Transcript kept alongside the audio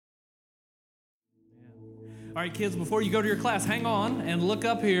All right, kids, before you go to your class, hang on and look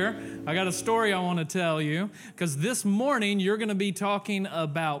up here. I got a story I want to tell you, because this morning you're going to be talking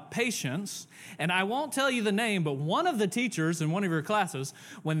about patience. And I won't tell you the name, but one of the teachers in one of your classes,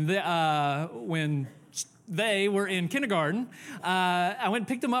 when they were in kindergarten, I went and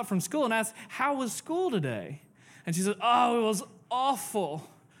picked them up from school and asked, how was school today? And she said, oh, it was awful.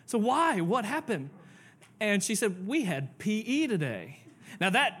 So why? What happened? And she said, we had PE today. Now,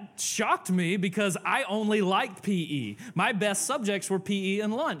 that shocked me because I only liked PE. My best subjects were PE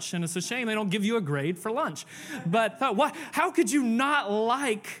and lunch, and it's a shame they don't give you a grade for lunch. But what? How could you not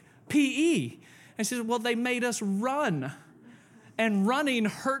like PE? And she said, well, they made us run, and running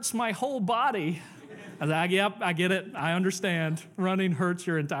hurts my whole body. I was like, yep, I get it. I understand. Running hurts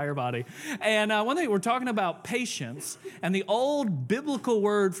your entire body. And one thing, we're talking about patience, and the old biblical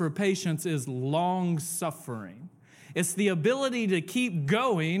word for patience is long-suffering. It's the ability to keep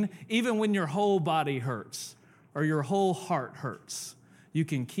going even when your whole body hurts or your whole heart hurts. You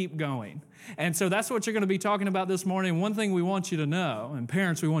can keep going. And so that's what you're going to be talking about this morning. One thing we want you to know, and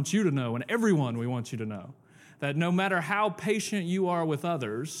parents, we want you to know, and everyone we want you to know, that no matter how patient you are with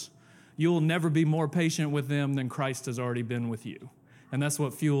others, you'll never be more patient with them than Christ has already been with you. And that's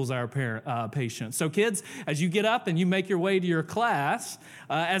what fuels our patience. So kids, as you get up and you make your way to your class,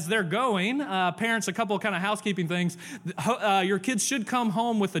 as they're going, parents, a couple of kind of housekeeping things. Your kids should come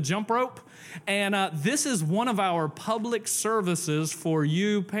home with a jump rope. And this is one of our public services for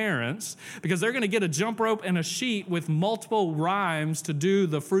you parents, because they're going to get a jump rope and a sheet with multiple rhymes to do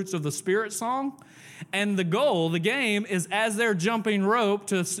the Fruits of the Spirit song. And the goal, the game, is as they're jumping rope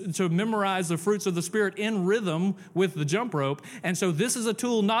to memorize the fruits of the Spirit in rhythm with the jump rope. And so this is a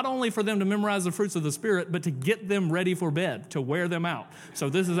tool not only for them to memorize the fruits of the Spirit, but to get them ready for bed, to wear them out.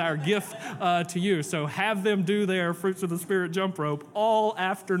 So this is our gift to you. So have them do their fruits of the Spirit jump rope all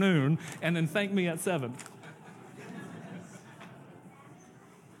afternoon, and then thank me at 7.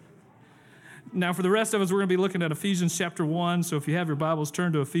 Now, for the rest of us, we're going to be looking at Ephesians chapter 1. So if you have your Bibles,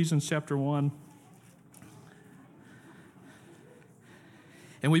 turn to Ephesians chapter 1.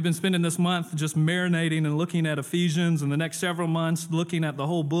 And we've been spending this month just marinating and looking at Ephesians, and the next several months looking at the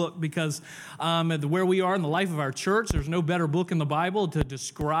whole book, because where we are in the life of our church, there's no better book in the Bible to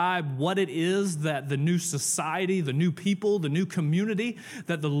describe what it is that the new society, the new people, the new community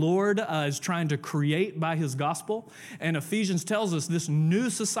that the Lord is trying to create by His gospel. And Ephesians tells us this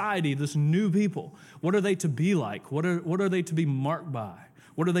new society, this new people, what are they to be like? What are they to be marked by?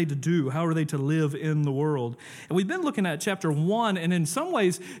 What are they to do? How are they to live in the world? And we've been looking at chapter 1, and in some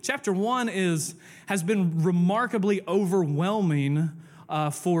ways, chapter 1 has been remarkably overwhelming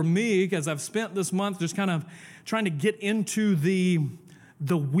for me, because I've spent this month just kind of trying to get into the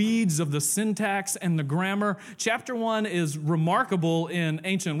weeds of the syntax and the grammar. Chapter 1 is remarkable in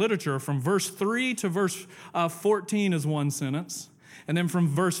ancient literature. From verse 3 to verse 14 is one sentence, and then from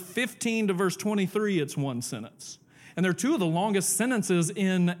verse 15 to verse 23, it's one sentence. And they're two of the longest sentences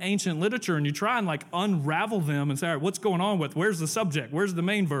in ancient literature, and you try and unravel them and say, all right, what's going on with, where's the subject, where's the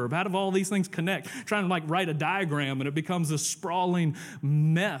main verb, how do all these things connect? Trying to write a diagram, and it becomes this sprawling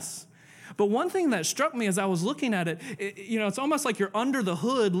mess. But one thing that struck me as I was looking at it, it's almost like you're under the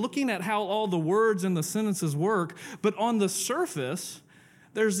hood looking at how all the words in the sentences work, but on the surface,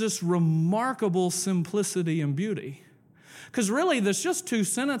 there's this remarkable simplicity and beauty. Because really, there's just two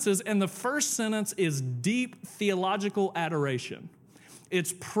sentences, and the first sentence is deep theological adoration.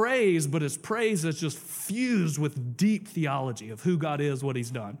 It's praise, but it's praise that's just fused with deep theology of who God is, what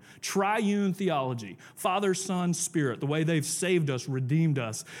He's done. Triune theology, Father, Son, Spirit, the way they've saved us, redeemed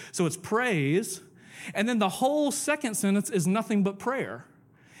us. So it's praise, and then the whole second sentence is nothing but prayer.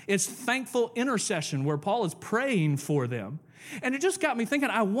 It's thankful intercession, where Paul is praying for them. And it just got me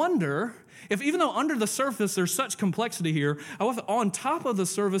thinking, I wonder if, even though under the surface there's such complexity here, on top of the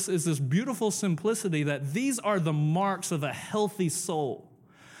surface is this beautiful simplicity, that these are the marks of a healthy soul.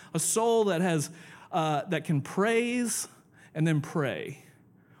 A soul that has that can praise and then pray,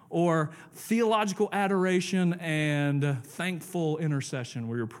 or theological adoration and thankful intercession,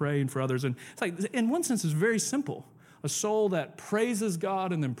 where you're praying for others. And it's like, in one sense, it's very simple. A soul that praises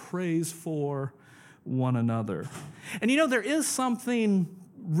God and then prays for one another. And there is something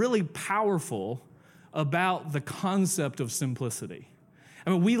really powerful about the concept of simplicity. I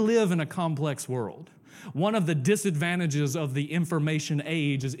mean, we live in a complex world. One of the disadvantages of the information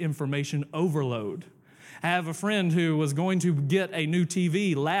age is information overload. I have a friend who was going to get a new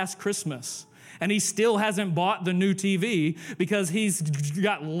TV last Christmas, And he still hasn't bought the new TV because he's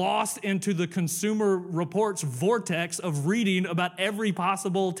got lost into the Consumer Reports vortex of reading about every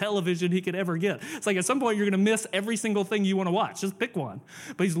possible television he could ever get. It's like at some point you're going to miss every single thing you want to watch. Just pick one.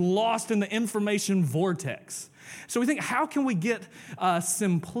 But he's lost in the information vortex. So we think, how can we get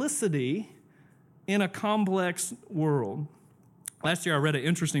simplicity in a complex world? Last year I read an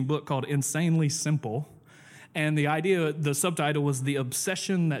interesting book called Insanely Simple. And the subtitle was The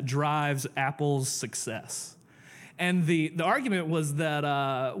Obsession That Drives Apple's Success. And the argument was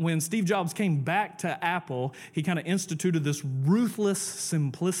that when Steve Jobs came back to Apple, he kind of instituted this ruthless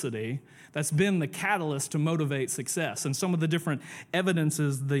simplicity that's been the catalyst to motivate success. And some of the different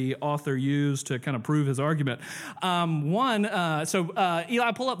evidences the author used to kind of prove his argument.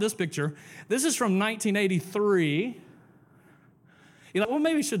 Eli, pull up this picture. This is from 1983. You're like, well,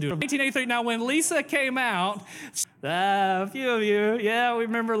 maybe we should do it. 1983. Now, when Lisa came out, a few of you, yeah, we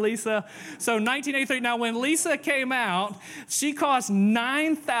remember Lisa. So 1983. Now, when Lisa came out, she cost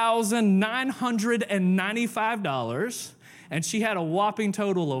 $9,995, and she had a whopping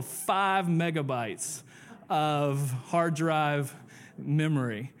total of 5 megabytes of hard drive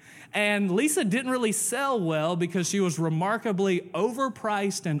memory. And Lisa didn't really sell well because she was remarkably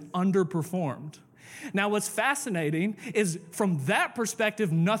overpriced and underperformed. Now, what's fascinating is from that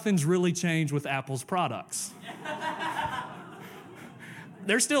perspective, nothing's really changed with Apple's products.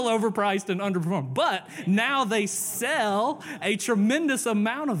 They're still overpriced and underperformed, but now they sell a tremendous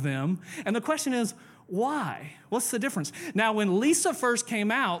amount of them. And the question is, why? What's the difference? Now, when Lisa first came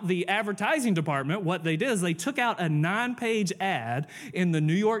out, the advertising department, what they did is they took out a 9-page ad in the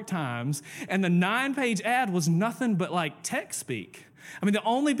New York Times, and the 9-page ad was nothing but like tech speak. I mean, the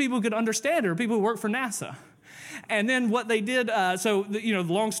only people who could understand it are people who work for NASA. And then what they did, the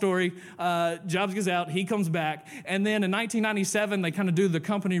long story, Jobs gets out, he comes back, and then in 1997, they kind of do the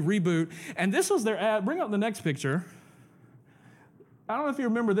company reboot, and this was their ad. Bring up the next picture. I don't know if you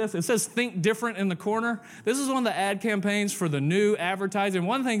remember this. It says Think Different in the corner. This is one of the ad campaigns for the new advertising.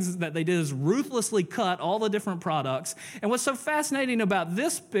 One of the things that they did is ruthlessly cut all the different products. And what's so fascinating about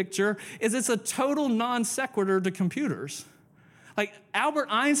this picture is it's a total non sequitur to computers. Like, Albert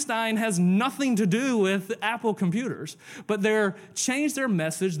Einstein has nothing to do with Apple computers, but they changed their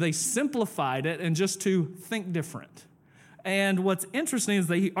message, they simplified it, and just to think different. And what's interesting is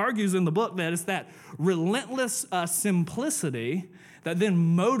that he argues in the book that it's that relentless simplicity that then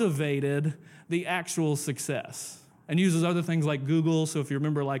motivated the actual success, and uses other things like Google. So if you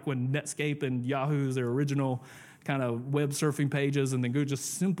remember, like when Netscape and Yahoo's, their original kind of web surfing pages, and then Google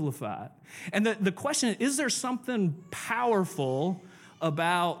just simplify it. And the question is there something powerful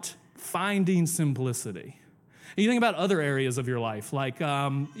about finding simplicity? And you think about other areas of your life, like,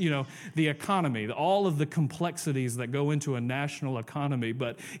 the economy, all of the complexities that go into a national economy.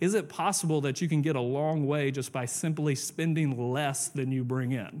 But is it possible that you can get a long way just by simply spending less than you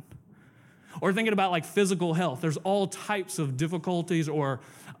bring in? Or thinking about like physical health, there's all types of difficulties or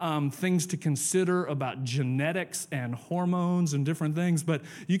things to consider about genetics and hormones and different things, but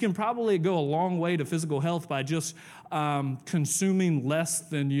you can probably go a long way to physical health by just consuming less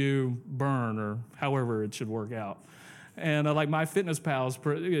than you burn, or however it should work out. And like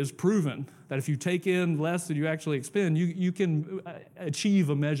MyFitnessPal is proven that if you take in less than you actually expend, you can achieve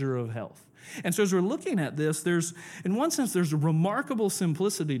a measure of health. And so as we're looking at this, in one sense, there's a remarkable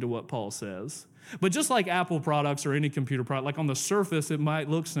simplicity to what Paul says. But just like Apple products or any computer product, like on the surface, it might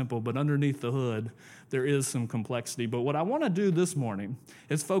look simple, but underneath the hood, there is some complexity. But what I want to do this morning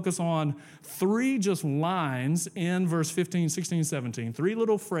is focus on 3 just lines in verse 15, 16, 17, 3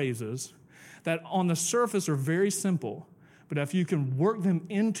 little phrases that on the surface are very simple, but if you can work them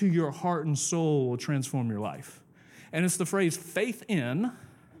into your heart and soul, will transform your life. And it's the phrase faith in,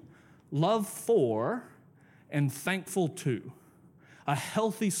 love for, and thankful to. A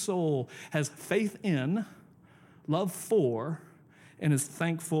healthy soul has faith in, love for, and is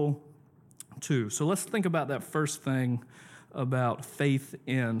thankful to. So let's think about that first thing about faith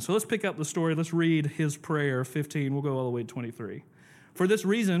in. So let's pick up the story. Let's read his prayer, 15. We'll go all the way to 23. For this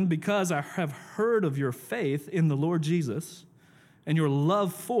reason, because I have heard of your faith in the Lord Jesus and your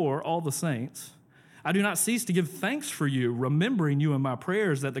love for all the saints, I do not cease to give thanks for you, remembering you in my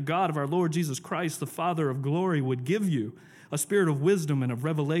prayers, that the God of our Lord Jesus Christ, the Father of glory, would give you a spirit of wisdom and of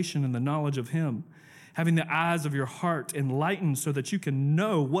revelation in the knowledge of him, having the eyes of your heart enlightened so that you can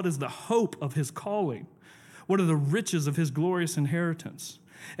know what is the hope of his calling, what are the riches of his glorious inheritance,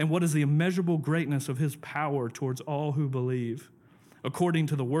 and what is the immeasurable greatness of his power towards all who believe, according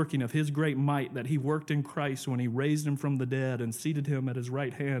to the working of his great might that he worked in Christ when he raised him from the dead and seated him at his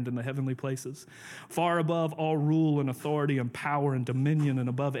right hand in the heavenly places, far above all rule and authority and power and dominion, and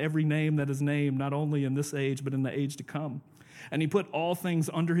above every name that is named, not only in this age, but in the age to come. And he put all things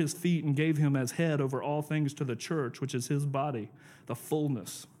under his feet and gave him as head over all things to the church, which is his body, the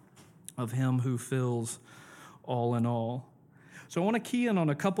fullness of him who fills all in all. So I want to key in on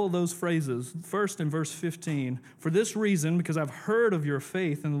a couple of those phrases. First, in verse 15, for this reason, because I've heard of your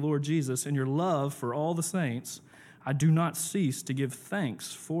faith in the Lord Jesus and your love for all the saints, I do not cease to give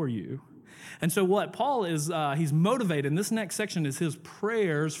thanks for you. And so what Paul is, he's motivated, and this next section is his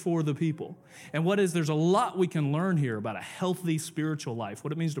prayers for the people. And there's a lot we can learn here about a healthy spiritual life,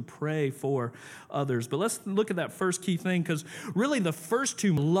 what it means to pray for others. But let's look at that first key thing, because really the first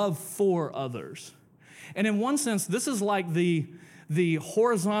two, love for others. And in one sense, this is like the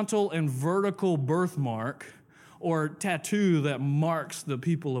horizontal and vertical birthmark or tattoo that marks the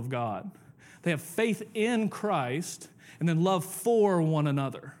people of God. They have faith in Christ and then love for one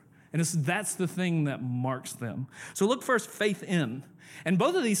another. And that's the thing that marks them. So look first, faith in. And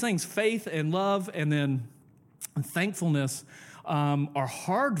both of these things, faith and love and then thankfulness, are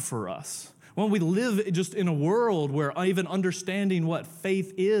hard for us. When we live just in a world where even understanding what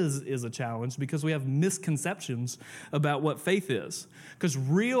faith is a challenge because we have misconceptions about what faith is. Because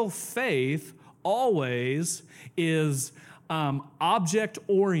real faith always is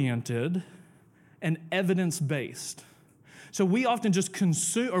object-oriented and evidence-based. So we often just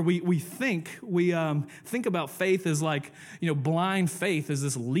consume, or we think about faith as like, blind faith is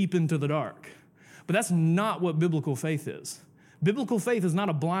this leap into the dark. But that's not what biblical faith is. Biblical faith is not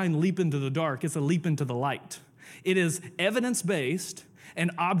a blind leap into the dark, it's a leap into the light. It is evidence-based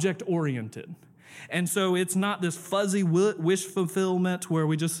and object-oriented. And so it's not this fuzzy wish fulfillment where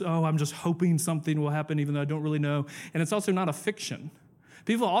we just, I'm just hoping something will happen even though I don't really know. And it's also not a fiction.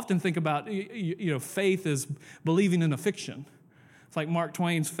 People often think about, faith as believing in a fiction. It's like Mark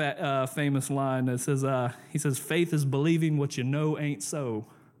Twain's famous line that says, he says, faith is believing what you know ain't so.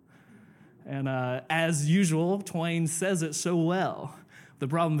 And as usual, Twain says it so well. The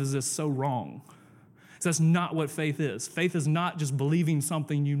problem is it's so wrong. So that's not what faith is. Faith is not just believing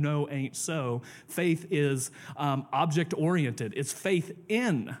something you know ain't so. Faith is object-oriented. It's faith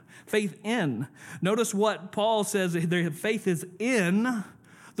in. Faith in. Notice what Paul says. Their faith is in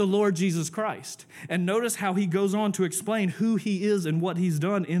the Lord Jesus Christ. And notice how he goes on to explain who he is and what he's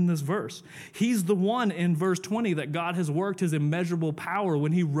done in this verse. He's the one in verse 20 that God has worked his immeasurable power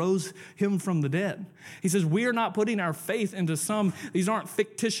when he rose him from the dead. He says, we are not putting our faith into these aren't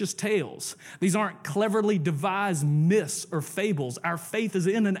fictitious tales. These aren't cleverly devised myths or fables. Our faith is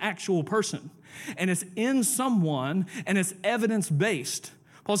in an actual person. And it's in someone, and it's evidence-based.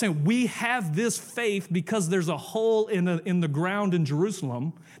 Paul's saying we have this faith because there's a hole in the ground in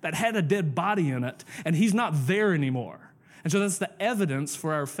Jerusalem that had a dead body in it, and he's not there anymore. And so that's the evidence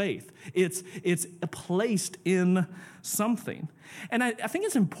for our faith. It's placed in something. And I think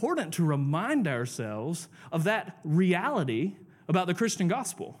it's important to remind ourselves of that reality about the Christian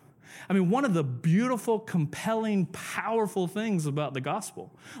gospel. I mean, one of the beautiful, compelling, powerful things about the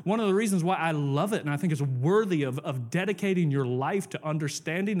gospel, one of the reasons why I love it and I think it's worthy of dedicating your life to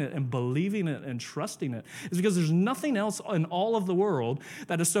understanding it and believing it and trusting it, is because there's nothing else in all of the world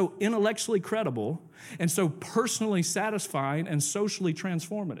that is so intellectually credible and so personally satisfying and socially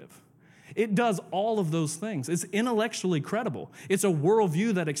transformative. It does all of those things. It's intellectually credible. It's a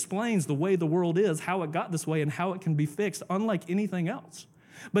worldview that explains the way the world is, how it got this way, and how it can be fixed, unlike anything else.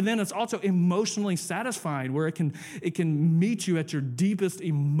 But then it's also emotionally satisfying, where it can meet you at your deepest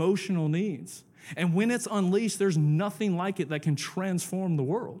emotional needs. And when it's unleashed, there's nothing like it that can transform the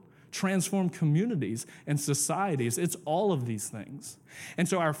world, transform communities and societies. It's all of these things. And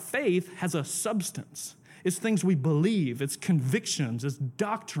so our faith has a substance. It's things we believe. It's convictions. It's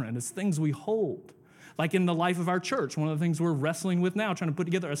doctrine. It's things we hold. Like in the life of our church, one of the things we're wrestling with now, trying to put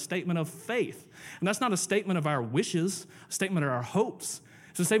together a statement of faith. And that's not a statement of our wishes, a statement of our hopes.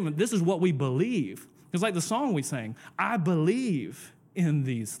 It's a statement, this is what we believe. It's like the song we sang, I believe in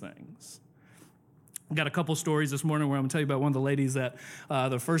these things. I've got a couple stories this morning where I'm going to tell you about one of the ladies at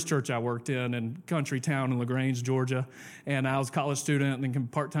the first church I worked in country town in LaGrange, Georgia. And I was a college student and then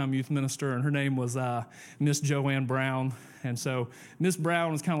part-time youth minister, and her name was Miss Joanne Brown. And so Miss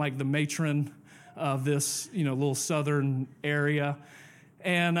Brown was kind of like the matron of this, little southern area.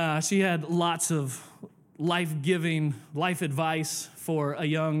 And she had lots of life-giving, life advice for a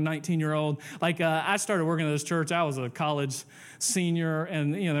young 19-year-old. I started working at this church. I was a college senior,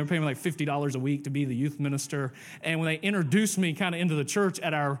 and they were paying me like $50 a week to be the youth minister. And when they introduced me kind of into the church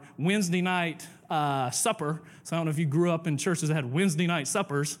at our Wednesday night supper, so I don't know if you grew up in churches that had Wednesday night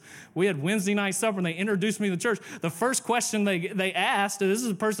suppers. We had Wednesday night supper, and they introduced me to the church. The first question they asked, this is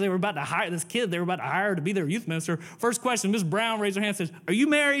the person they were about to hire, this kid they were about to hire to be their youth minister. First question, Ms. Brown raised her hand and says, "Are you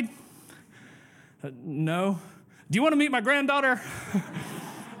married?" No. "Do you want to meet my granddaughter?"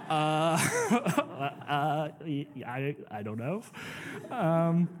 I don't know.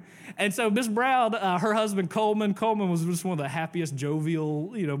 And so Miss Brown, her husband Coleman was just one of the happiest,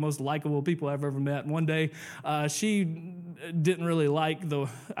 jovial, most likable people I've ever met. And one day, she didn't really like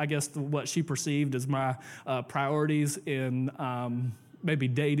what she perceived as my priorities in maybe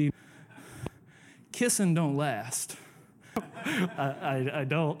dating. Kissing don't last. I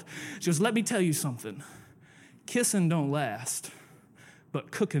don't. She goes, "Let me tell you something. Kissing don't last,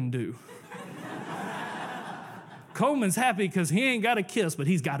 but cooking do." Coleman's happy because he ain't got to kiss, but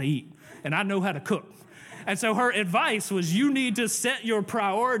he's got to eat, and I know how to cook. And so her advice was, you need to set your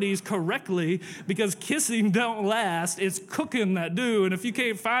priorities correctly because kissing don't last. It's cooking that do. And if you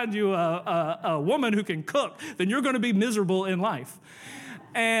can't find you a woman who can cook, then you're going to be miserable in life.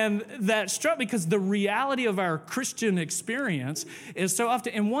 And that struck me because the reality of our Christian experience is so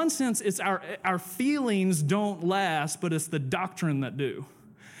often, in one sense, it's our feelings don't last, but it's the doctrine that do.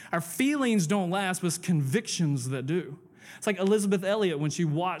 Our feelings don't last, but it's convictions that do. It's like Elizabeth Elliot, when she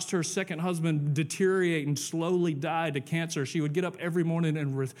watched her second husband deteriorate and slowly die to cancer, she would get up every morning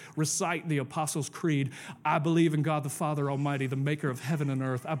and recite the Apostles' Creed. "I believe in God the Father Almighty, the maker of heaven and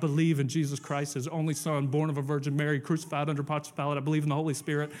earth. I believe in Jesus Christ, his only Son, born of a Virgin Mary, crucified under Pontius Pilate. I believe in the Holy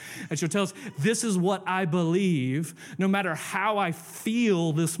Spirit." And she'll tell us, this is what I believe. No matter how I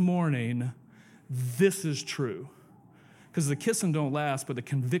feel this morning, this is true. Because the kissing don't last, but the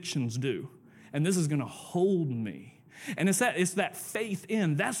convictions do. And this is going to hold me. And it's that faith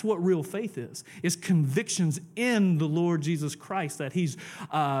in, that's what real faith is. It's convictions in the Lord Jesus Christ, that he's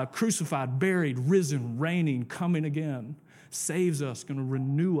crucified, buried, risen, reigning, coming again, saves us, going to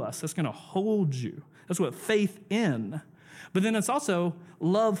renew us. That's going to hold you. That's what faith in. But then it's also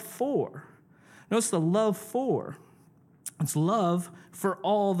love for. Notice the love for. It's love for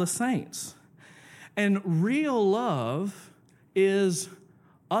all the saints. And real love is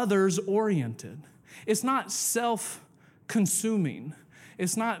others-oriented. It's not self-consuming.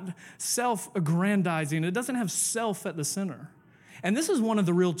 It's not self-aggrandizing. It doesn't have self at the center. And this is one of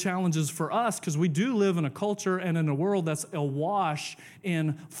the real challenges for us because we do live in a culture and in a world that's awash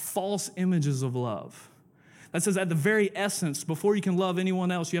in false images of love. That says at the very essence, before you can love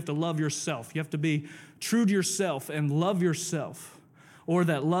anyone else, you have to love yourself. You have to be true to yourself and love yourself. Or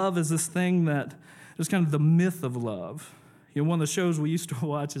that love is this thing that is kind of the myth of love. One of the shows we used to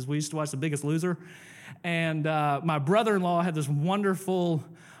watch The Biggest Loser. And my brother-in-law had this wonderful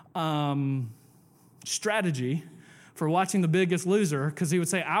strategy for watching The Biggest Loser, because he would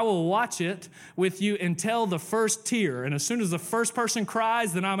say, "I will watch it with you until the first tear. And as soon as the first person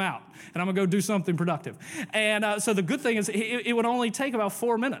cries, then I'm out. And I'm going to go do something productive." And so the good thing is it would only take about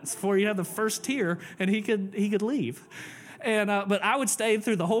 4 minutes before you had the first tear, and he could leave. And but I would stay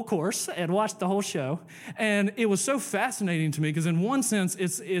through the whole course and watch the whole show. And it was so fascinating to me because in one sense,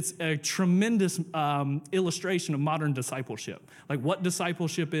 it's a tremendous illustration of modern discipleship. Like what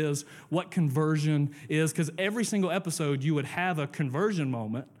discipleship is, what conversion is. Because every single episode, you would have a conversion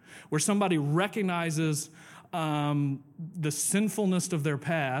moment where somebody recognizes the sinfulness of their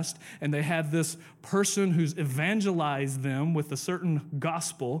past, and they have this person who's evangelized them with a certain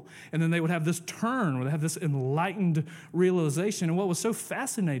gospel, and then they would have this turn where they have this enlightened realization. And what was so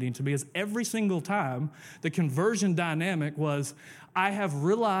fascinating to me is every single time the conversion dynamic was, I have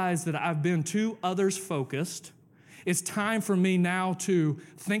realized that I've been too others focused. It's time for me now to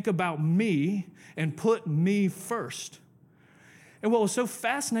think about me and put me first. And what was so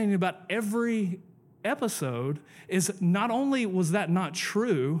fascinating about every episode is not only was that not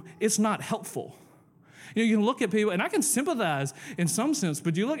true, it's not helpful. You can look at people, and I can sympathize in some sense,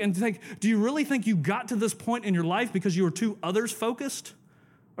 but you look and think, do you really think you got to this point in your life because you were too others focused?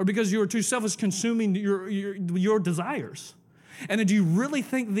 Or because you were too selfish consuming your desires? And then do you really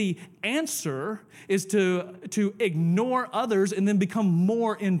think the answer is to ignore others and then become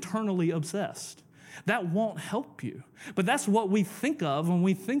more internally obsessed? That won't help you. But that's what we think of when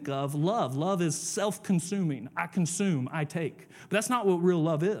we think of love. Love is self-consuming. I consume, I take. But that's not what real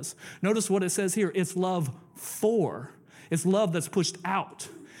love is. Notice what it says here. It's love for. It's love that's pushed out.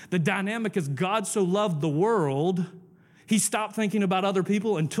 The dynamic is God so loved the world, he stopped thinking about other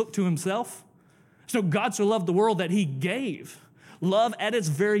people and took to himself. So God so loved the world that he gave. Love at its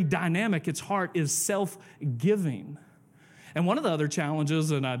very dynamic, its heart is self-giving. And one of the other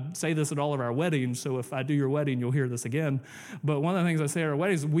challenges, and I say this at all of our weddings, so if I do your wedding, you'll hear this again, but one of the things I say at our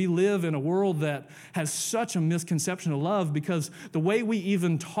weddings, we live in a world that has such a misconception of love because the way we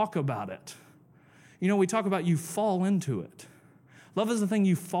even talk about it, we talk about you fall into it. Love is the thing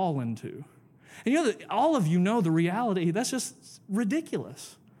you fall into. And all of you know the reality, that's just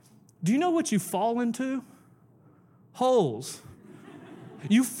ridiculous. Do you know what you fall into? Holes.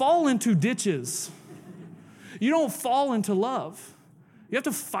 You fall into ditches. You don't fall into love. You have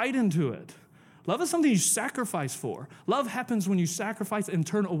to fight into it. Love is something you sacrifice for. Love happens when you sacrifice and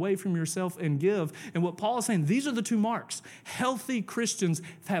turn away from yourself and give. And what Paul is saying, these are the two marks. Healthy Christians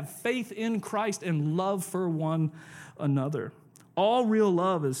have faith in Christ and love for one another. All real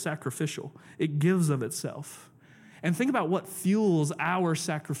love is sacrificial. It gives of itself. And think about what fuels our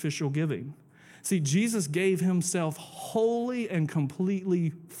sacrificial giving. See, Jesus gave himself wholly and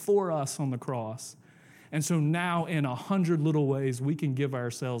completely for us on the cross. And so now in 100 little ways, we can give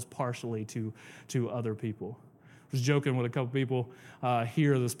ourselves partially to other people. I was joking with a couple people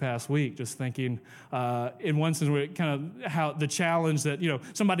here this past week, just thinking in one sense, kind of how the challenge that,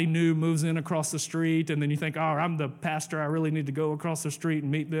 somebody new moves in across the street and then you think, oh, I'm the pastor, I really need to go across the street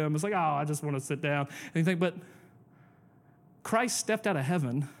and meet them. It's like, oh, I just want to sit down. And you think, but Christ stepped out of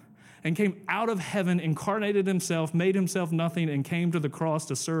heaven and came out of heaven, incarnated himself, made himself nothing, and came to the cross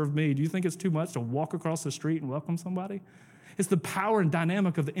to serve me. Do you think it's too much to walk across the street and welcome somebody? It's the power and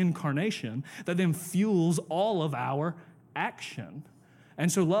dynamic of the incarnation that then fuels all of our action.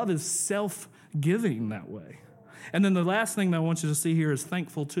 And so love is self-giving that way. And then the last thing that I want you to see here is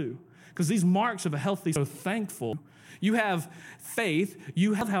thankful too. Because these marks of a healthy, so thankful. You have faith.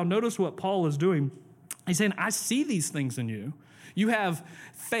 You have notice what Paul is doing. He's saying, I see these things in you. You have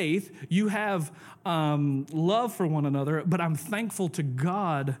faith, you have love for one another, but I'm thankful to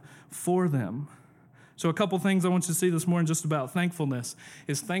God for them. So a couple things I want you to see this morning just about thankfulness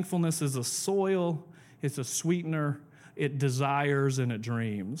is thankfulness is a soil, it's a sweetener, it desires and it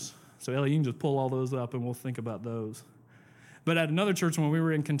dreams. So Ellie, you can just pull all those up and we'll think about those. But at another church when we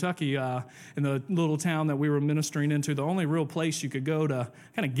were in Kentucky, in the little town that we were ministering into, the only real place you could go to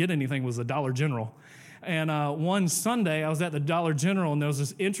kind of get anything was the Dollar General. And one Sunday, I was at the Dollar General, and there was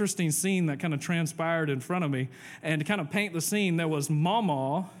this interesting scene that kind of transpired in front of me. And to kind of paint the scene, there was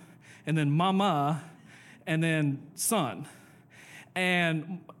Mama, and then Mama, and then son.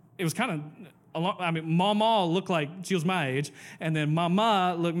 And it was kind of, Mama looked like she was my age, and then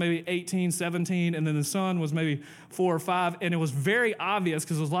Mama looked maybe 18, 17, and then the son was maybe 4 or 5. And it was very obvious,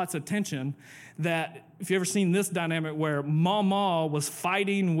 because there was lots of tension, that if you ever seen this dynamic where Mama was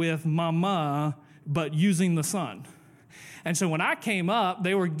fighting with Mama, but using the son. And so when I came up,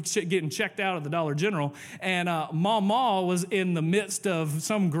 they were getting checked out at the Dollar General, and Mama was in the midst of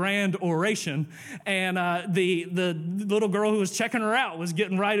some grand oration, and the little girl who was checking her out was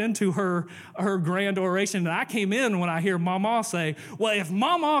getting right into her grand oration. And I came in when I hear Mama say, well, if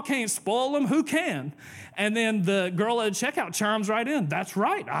Mama can't spoil them, who can? And then the girl at the checkout chimes right in. That's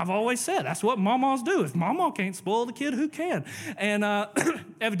right. I've always said that's what Mamas do. If Mama can't spoil the kid, who can? And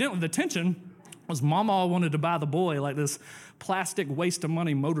evidently the tension was Mama wanted to buy the boy like this plastic waste of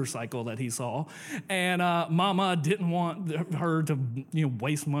money motorcycle that he saw, and Mama didn't want her to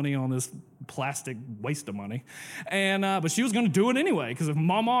waste money on this plastic waste of money, and but she was going to do it anyway, because if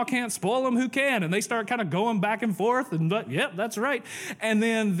Mama can't spoil them, who can? And they start kind of going back and forth, and yep, that's right. And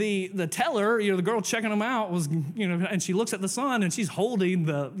then the teller, the girl checking them out was and she looks at the son, and she's holding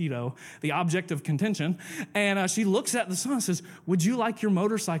the object of contention, and she looks at the son and says, would you like your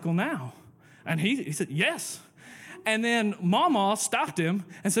motorcycle now? And he said, yes. And then Mama stopped him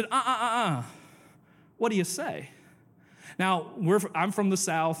and said, what do you say? Now, I'm from the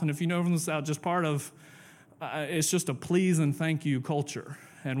South, and if you know from the South, just part of, it's just a please and thank you culture.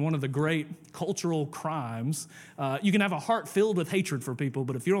 And one of the great cultural crimes, you can have a heart filled with hatred for people,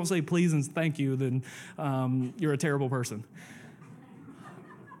 but if you don't say please and thank you, then you're a terrible person.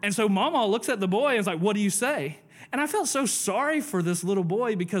 And so Mama looks at the boy and is like, what do you say? And I felt so sorry for this little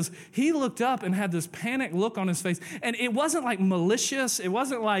boy, because he looked up and had this panicked look on his face. And it wasn't like malicious. It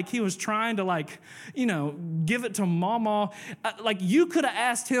wasn't like he was trying to give it to Mama. You could have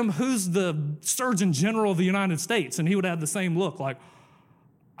asked him who's the Surgeon General of the United States, and he would have the same look like,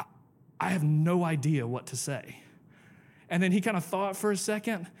 I have no idea what to say. And then he kind of thought for a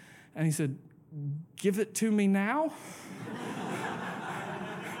second, and he said, give it to me now?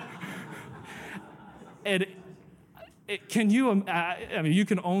 And you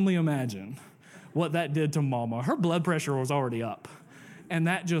can only imagine what that did to Mama. Her blood pressure was already up. And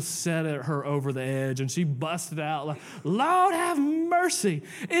that just set her over the edge. And she busted out, like, Lord, have mercy.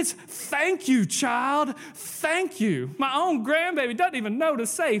 It's thank you, child. Thank you. My own grandbaby doesn't even know to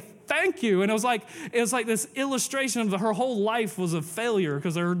say thank you. And it was like this illustration of her whole life was a failure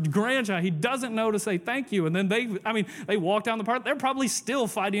because her grandchild, he doesn't know to say thank you. And then they walked down the park. They're probably still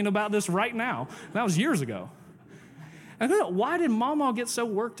fighting about this right now. That was years ago. And I thought, why did Mama get so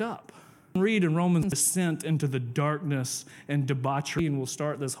worked up? Read in Romans, descent into the darkness and debauchery, and we'll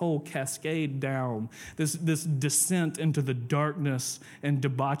start this whole cascade down, this descent into the darkness and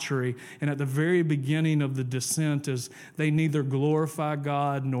debauchery. And at the very beginning of the descent is they neither glorify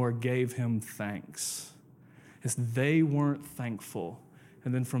God nor gave him thanks. As they weren't thankful.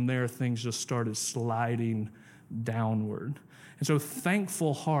 And then from there, things just started sliding downward. And so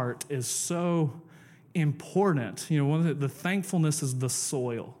thankful heart is so important. One of the thankfulness is the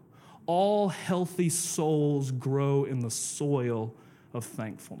soil. All healthy souls grow in the soil of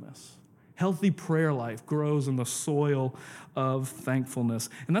thankfulness. Healthy prayer life grows in the soil of thankfulness.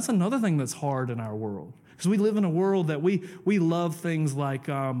 And that's another thing that's hard in our world. Because we live in a world that we love things like,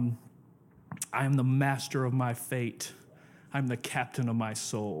 I am the master of my fate. I'm the captain of my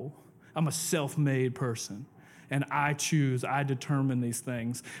soul. I'm a self-made person. And I determine these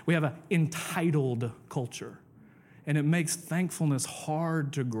things. We have an entitled culture. And it makes thankfulness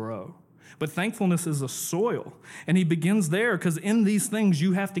hard to grow. But thankfulness is a soil. And he begins there because in these things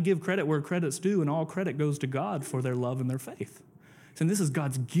you have to give credit where credit's due, and all credit goes to God for their love and their faith. And this is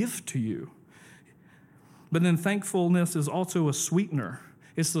God's gift to you. But then thankfulness is also a sweetener.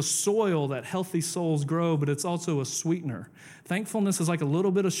 It's the soil that healthy souls grow, but it's also a sweetener. Thankfulness is like a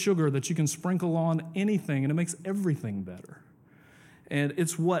little bit of sugar that you can sprinkle on anything, and it makes everything better. And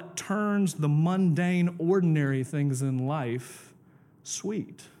it's what turns the mundane, ordinary things in life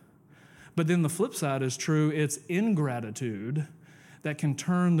sweet. But then the flip side is true. It's ingratitude that can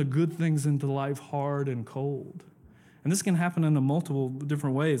turn the good things into life hard and cold. And this can happen in multiple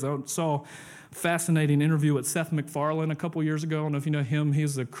different ways. I saw a fascinating interview with Seth MacFarlane a couple years ago. I don't know if you know him.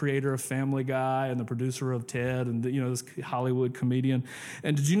 He's the creator of Family Guy and the producer of Ted and this Hollywood comedian.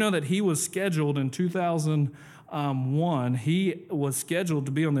 And did you know that he was scheduled in 2001, he was scheduled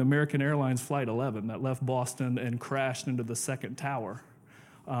to be on the American Airlines Flight 11 that left Boston and crashed into the second tower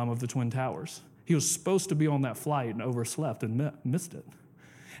of the Twin Towers. He was supposed to be on that flight and overslept and missed it.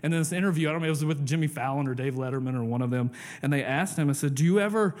 And then this interview, I don't know if it was with Jimmy Fallon or Dave Letterman or one of them, and they asked him, I said, do you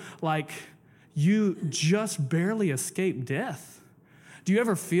ever, you just barely escape death? Do you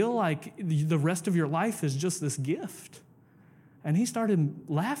ever feel like the rest of your life is just this gift? And he started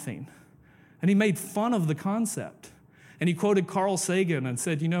laughing, and he made fun of the concept. And he quoted Carl Sagan and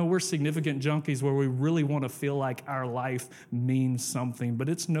said, we're significant junkies where we really want to feel like our life means something, but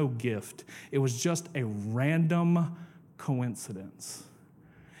it's no gift. It was just a random coincidence.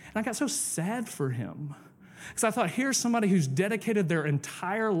 And I got so sad for him because I thought, here's somebody who's dedicated their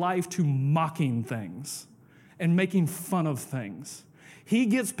entire life to mocking things and making fun of things. He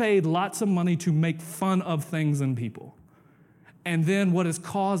gets paid lots of money to make fun of things and people. And then what has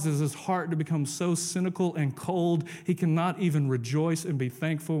caused is his heart to become so cynical and cold, he cannot even rejoice and be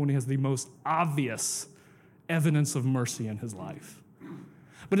thankful when he has the most obvious evidence of mercy in his life.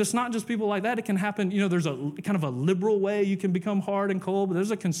 But it's not just people like that. It can happen, there's a kind of a liberal way you can become hard and cold, but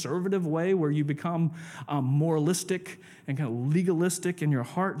there's a conservative way where you become moralistic and kind of legalistic, and your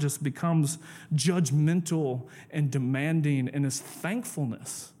heart just becomes judgmental and demanding, and it's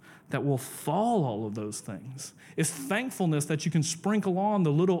thankfulness that will fall all of those things. It's thankfulness that you can sprinkle on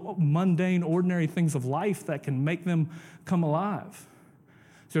the little mundane, ordinary things of life that can make them come alive.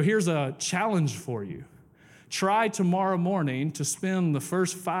 So here's a challenge for you. Try tomorrow morning to spend the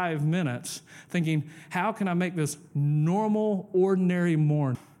first 5 minutes thinking, how can I make this normal, ordinary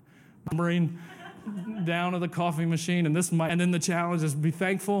morning? Bring down to the coffee machine, and then the challenge is be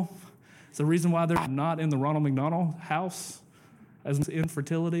thankful. It's the reason why they're not in the Ronald McDonald house as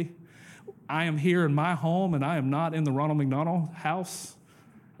infertility. I am here in my home, and I am not in the Ronald McDonald house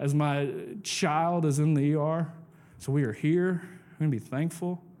as my child is in the ER. So we are here. I'm going to be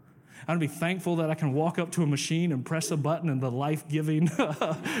thankful. I'm going to be thankful that I can walk up to a machine and press a button and the life-giving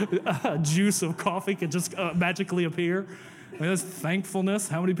juice of coffee can just magically appear. That's thankfulness.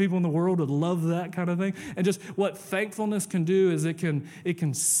 How many people in the world would love that kind of thing? And just what thankfulness can do is it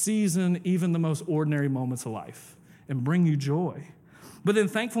can season even the most ordinary moments of life and bring you joy. But then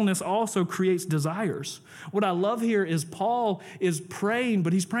thankfulness also creates desires. What I love here is Paul is praying,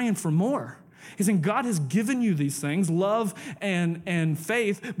 but he's praying for more. He's saying, God has given you these things, love and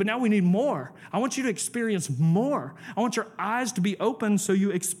faith, but now we need more. I want you to experience more. I want your eyes to be open so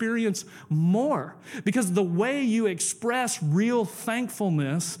you experience more. Because the way you express real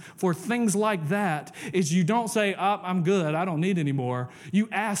thankfulness for things like that is you don't say, I'm good, I don't need any more. You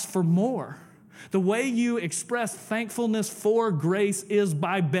ask for more. The way you express thankfulness for grace is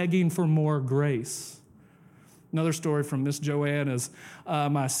by begging for more grace. Another story from Miss Joanne is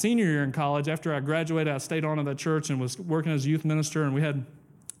my senior year in college. After I graduated, I stayed on at that church and was working as a youth minister, and we had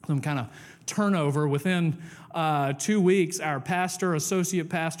some kind of turnover. Within 2 weeks, our pastor, associate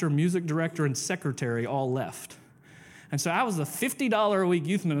pastor, music director, and secretary all left. And so I was a $50 a week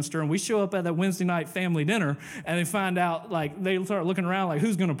youth minister, and we show up at that Wednesday night family dinner, and they find out, they start looking around like,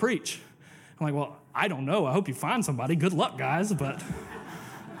 who's going to preach? I'm like, well, I don't know. I hope you find somebody. Good luck, guys, but...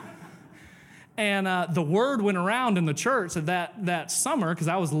 And the word went around in the church that summer, because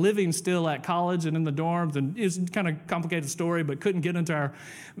I was living still at college and in the dorms, and it's kind of complicated story, but couldn't get into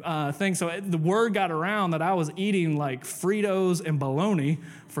our thing. So the word got around that I was eating like Fritos and bologna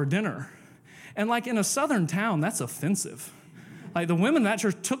for dinner. And like in a southern town, that's offensive. Like the women in that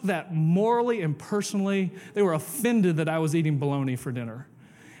church took that morally and personally. They were offended that I was eating bologna for dinner.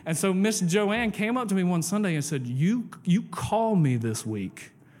 And so Miss Joanne came up to me one Sunday and said, you call me this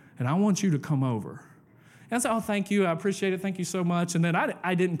week, and I want you to come over. And I said, oh, thank you. I appreciate it. Thank you so much. And then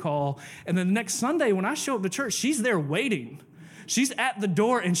I didn't call. And then the next Sunday when I show up to church, she's there waiting. She's at the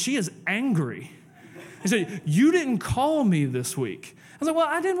door, and she is angry. She said, you didn't call me this week. I was like, well,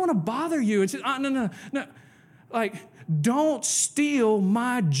 I didn't want to bother you. And she said, no. Like, don't steal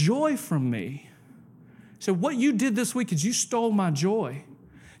my joy from me. So what you did this week is you stole my joy.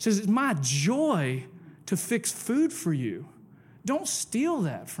 She says, it's my joy to fix food for you. Don't steal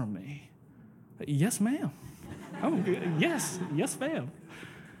that from me. Yes, ma'am. Oh, yes, ma'am.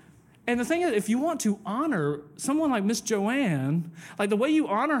 And the thing is, if you want to honor someone like Miss Joanne, like the way you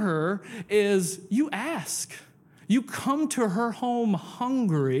honor her is you ask. You come to her home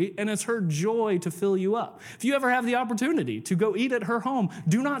hungry, and it's her joy to fill you up. If you ever have the opportunity to go eat at her home,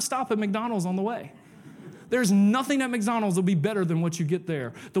 do not stop at McDonald's on the way. There's nothing at McDonald's that'll be better than what you get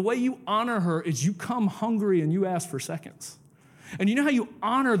there. The way you honor her is you come hungry and you ask for seconds. And you know how you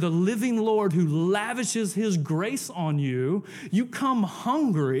honor the living Lord who lavishes his grace on you? You come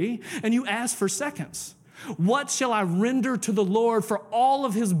hungry and you ask for seconds. What shall I render to the Lord for all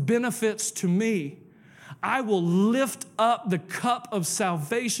of his benefits to me? I will lift up the cup of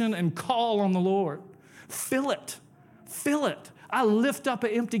salvation and call on the Lord. Fill it. Fill it. I lift up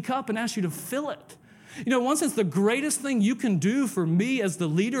an empty cup and ask you to fill it. You know, one sense, the greatest thing you can do for me as the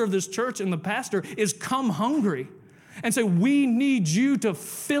leader of this church and the pastor is come hungry and say, we need you to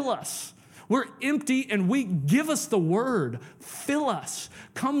fill us. We're empty and weak. Give us the word. Fill us.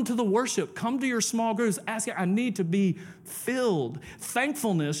 Come to the worship. Come to your small groups. Ask, I need to be filled.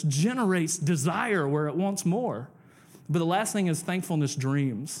 Thankfulness generates desire where it wants more. But the last thing is thankfulness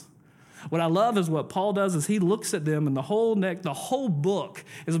dreams. What I love is what Paul does is he looks at them, and the whole book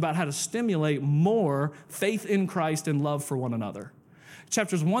is about how to stimulate more faith in Christ and love for one another.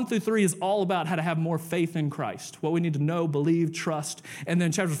 Chapters 1 through 3 is all about how to have more faith in Christ, what we need to know, believe, trust. And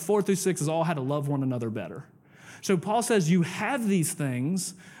then chapters 4 through 6 is all how to love one another better. So Paul says you have these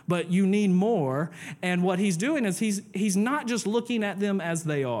things, but you need more. And what he's doing is he's not just looking at them as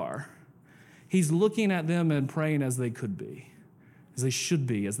they are. He's looking at them and praying as they could be, as they should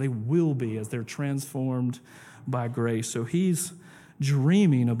be, as they will be, as they're transformed by grace. So he's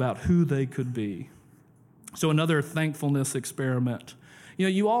dreaming about who they could be. So another thankfulness experiment. You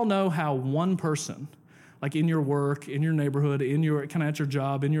know, you all know how one person, like in your work, in your neighborhood, in your kind of at your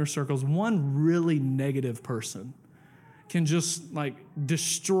job, in your circles, one really negative person can just like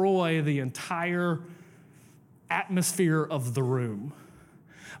destroy the entire atmosphere of the room.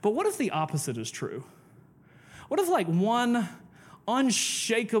 But what if the opposite is true? What if like one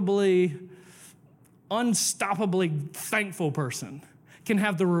unshakably, unstoppably thankful person can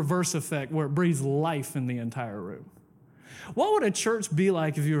have the reverse effect where it breathes life in the entire room? What would a church be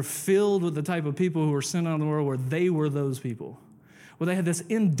like if you were filled with the type of people who were sent out in the world where they were those people, where they had this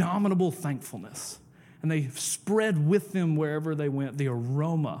indomitable thankfulness, and they spread with them wherever they went the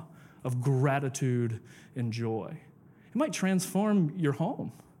aroma of gratitude and joy? It might transform your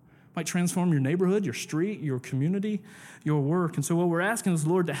home. It might transform your neighborhood, your street, your community, your work. And so what we're asking is the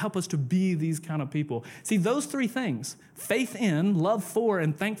Lord to help us to be these kind of people. See, those three things, faith in, love for,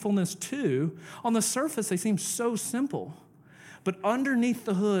 and thankfulness to, on the surface, they seem so simple. But underneath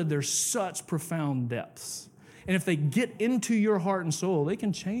the hood, there's such profound depths. And if they get into your heart and soul, they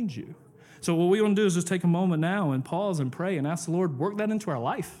can change you. So what we want to do is just take a moment now and pause and pray and ask the Lord, work that into our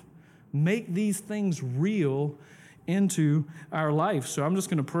life. make these things real into our life. So I'm just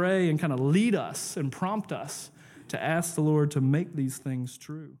going to pray and kind of lead us and prompt us to ask the Lord to make these things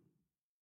true.